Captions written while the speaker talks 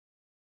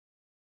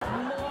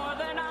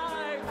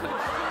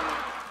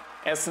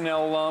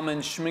SNL alum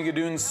and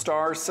Schmigadoon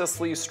star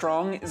Cecily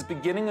Strong is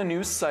beginning a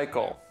new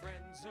cycle.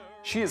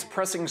 She is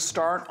pressing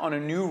start on a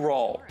new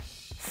role.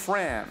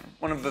 Fran,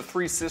 one of the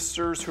three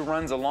sisters who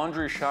runs a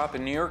laundry shop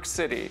in New York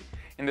City,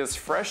 in this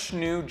fresh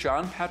new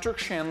John Patrick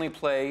Shanley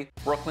play,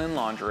 Brooklyn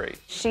Laundry.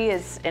 She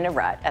is in a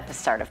rut at the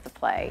start of the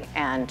play,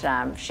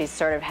 and she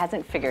sort of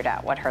hasn't figured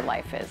out what her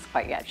life is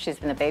quite yet. She's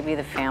been the baby of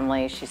the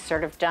family. She's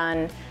sort of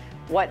done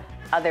what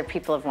other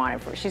people have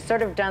wanted for her. She's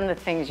sort of done the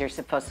things you're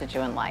supposed to do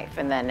in life,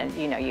 and then,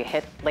 you know, you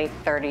hit late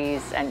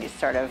 30s and you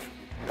sort of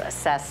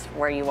assess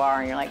where you are,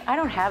 and you're like, I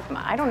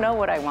don't know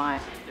what I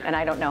want, and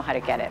I don't know how to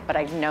get it, but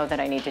I know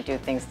that I need to do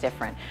things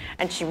different.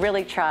 And she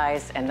really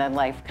tries, and then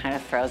life kind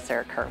of throws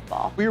her a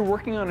curveball. We are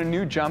working on a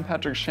new John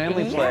Patrick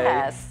Shanley play.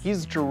 Yes.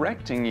 He's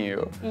directing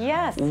you.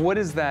 Yes. What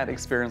is that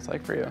experience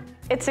like for you?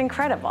 It's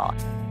incredible.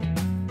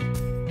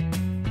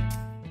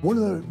 One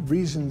of the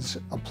reasons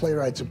a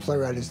playwright's a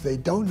playwright is they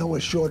don't know a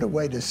shorter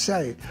way to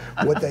say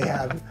what they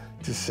have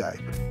to say.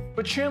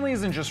 But Shanley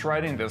isn't just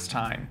writing this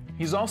time.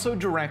 He's also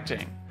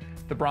directing.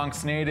 The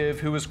Bronx native,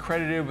 who was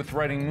credited with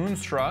writing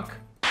Moonstruck,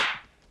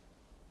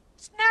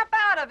 snap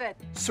out of it!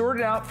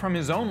 sorted out from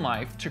his own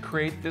life to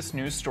create this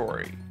new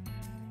story.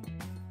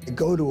 I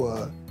go to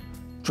a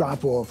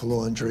drop-off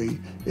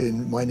laundry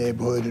in my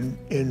neighborhood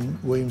in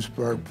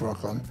Williamsburg,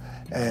 Brooklyn,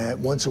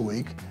 once a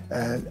week,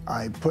 and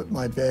I put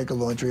my bag of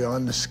laundry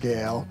on the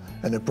scale,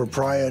 and the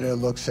proprietor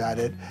looks at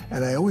it,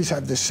 and I always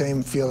have the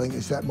same feeling,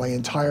 is that my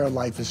entire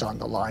life is on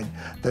the line,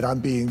 that I'm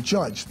being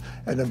judged.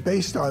 And then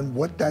based on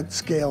what that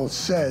scale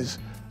says,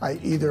 I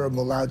either am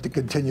allowed to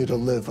continue to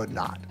live or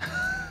not.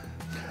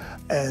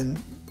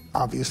 And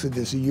obviously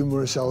there's a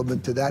humorous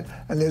element to that,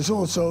 and there's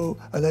also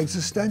an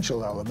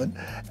existential element.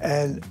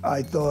 And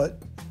I thought,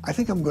 I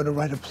think I'm going to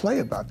write a play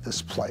about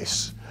this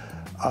place,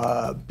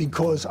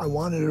 because I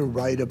wanted to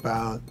write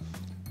about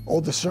all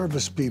the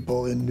service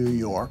people in New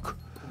York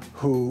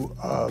who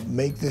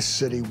make this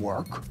city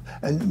work.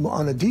 And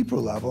on a deeper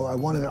level, I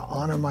wanted to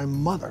honor my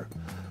mother,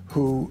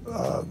 who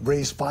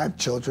raised 5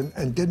 children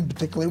and didn't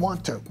particularly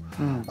want to.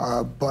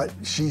 But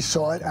she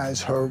saw it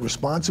as her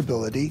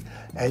responsibility,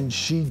 and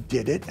she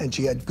did it, and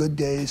she had good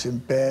days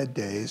and bad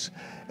days,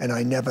 and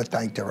I never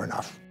thanked her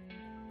enough.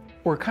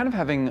 We're kind of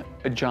having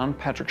a John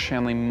Patrick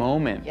Shanley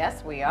moment.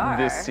 Yes, we are.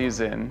 This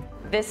season.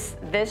 This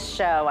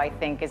show, I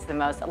think, is the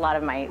most, a lot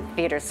of my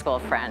theater school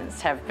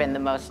friends have been the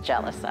most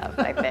jealous of,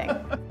 I think.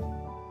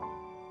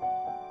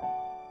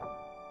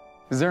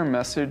 Is there a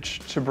message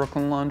to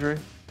Brooklyn Laundry?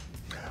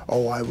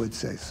 Oh, I would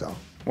say so.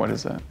 What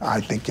is it? I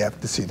think you have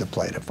to see the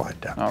play to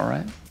find out. All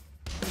right.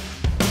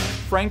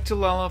 Frank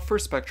DiLella for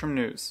Spectrum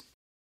News.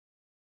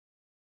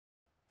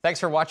 Thanks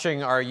for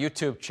watching our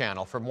YouTube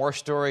channel. For more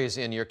stories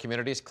in your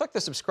communities, click the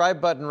subscribe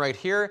button right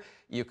here.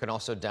 You can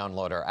also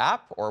download our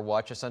app or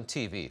watch us on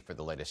TV for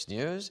the latest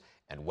news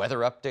and weather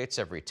updates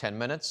every 10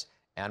 minutes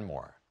and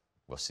more.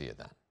 We'll see you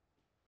then.